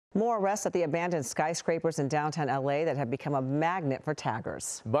More arrests at the abandoned skyscrapers in downtown LA that have become a magnet for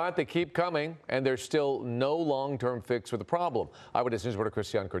taggers. But they keep coming, and there's still no long-term fix for the problem. Eyewitness News reporter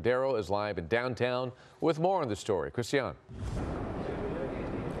Christian Cordero is live in downtown with more on the story. Christian.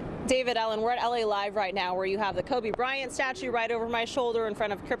 David, Ellen, we're at LA Live right now, where you have the Kobe Bryant statue right over my shoulder in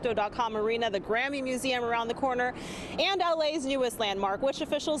front of Crypto.com Arena, the Grammy Museum around the corner, and LA's newest landmark, which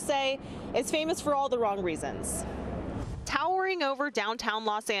officials say is famous for all the wrong reasons. Towering over downtown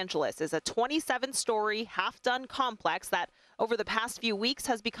Los Angeles is a 27-story, half-done complex that, over the past few weeks,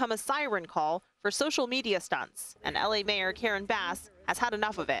 has become a siren call for social media stunts. And LA Mayor Karen Bass has had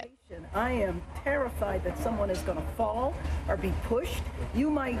enough of it. I am terrified that someone is going to fall or be pushed. You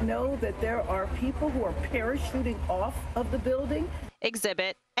might know that there are people who are parachuting off of the building.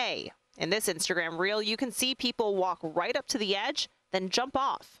 Exhibit A. In this Instagram reel, you can see people walk right up to the edge, then jump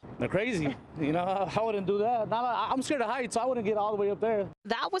off. They're crazy. You know, I wouldn't do that. I'm scared of heights, so I wouldn't get all the way up there.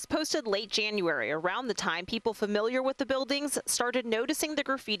 That was posted late January, around the time people familiar with the buildings started noticing the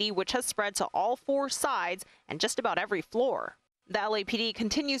graffiti, which has spread to all four sides and just about every floor. The LAPD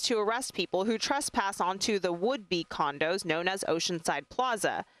continues to arrest people who trespass onto the would-be condos known as Oceanside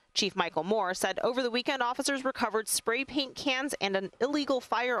Plaza. Chief Michael Moore said over the weekend officers recovered spray paint cans and an illegal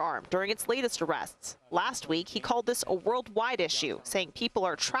firearm during its latest arrests. Last week, he called this a worldwide issue, saying people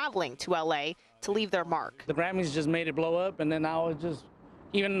are traveling to LA to leave their mark. The Grammys just made it blow up, and then now it's just,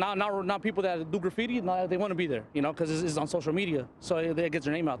 even now people that do graffiti, now they want to be there, you know, because it's on social media, so it gets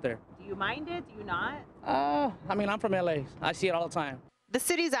their name out there. Do you mind it? Do you not? I mean, I'm from LA. I see it all the time. The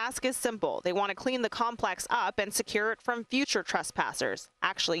city's ask is simple. They want to clean the complex up and secure it from future trespassers.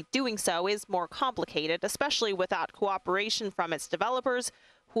 Actually doing so is more complicated, especially without cooperation from its developers,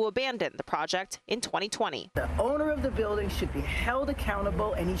 who abandoned the project in 2020. The owner of the building should be held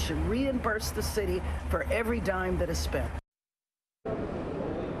accountable, and he should reimburse the city for every dime that is spent.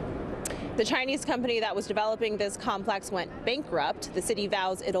 The Chinese company that was developing this complex went bankrupt. The city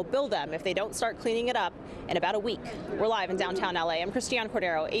vows it'll bill them if they don't start cleaning it up in about a week. We're live in downtown LA. I'm Christian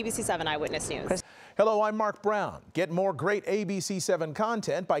Cordero, ABC 7 Eyewitness News. Hello, I'm Mark Brown. Get more great ABC 7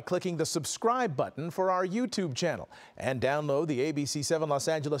 content by clicking the subscribe button for our YouTube channel. And download the ABC 7 Los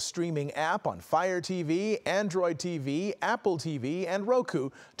Angeles streaming app on Fire TV, Android TV, Apple TV, and Roku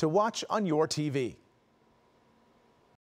to watch on your TV.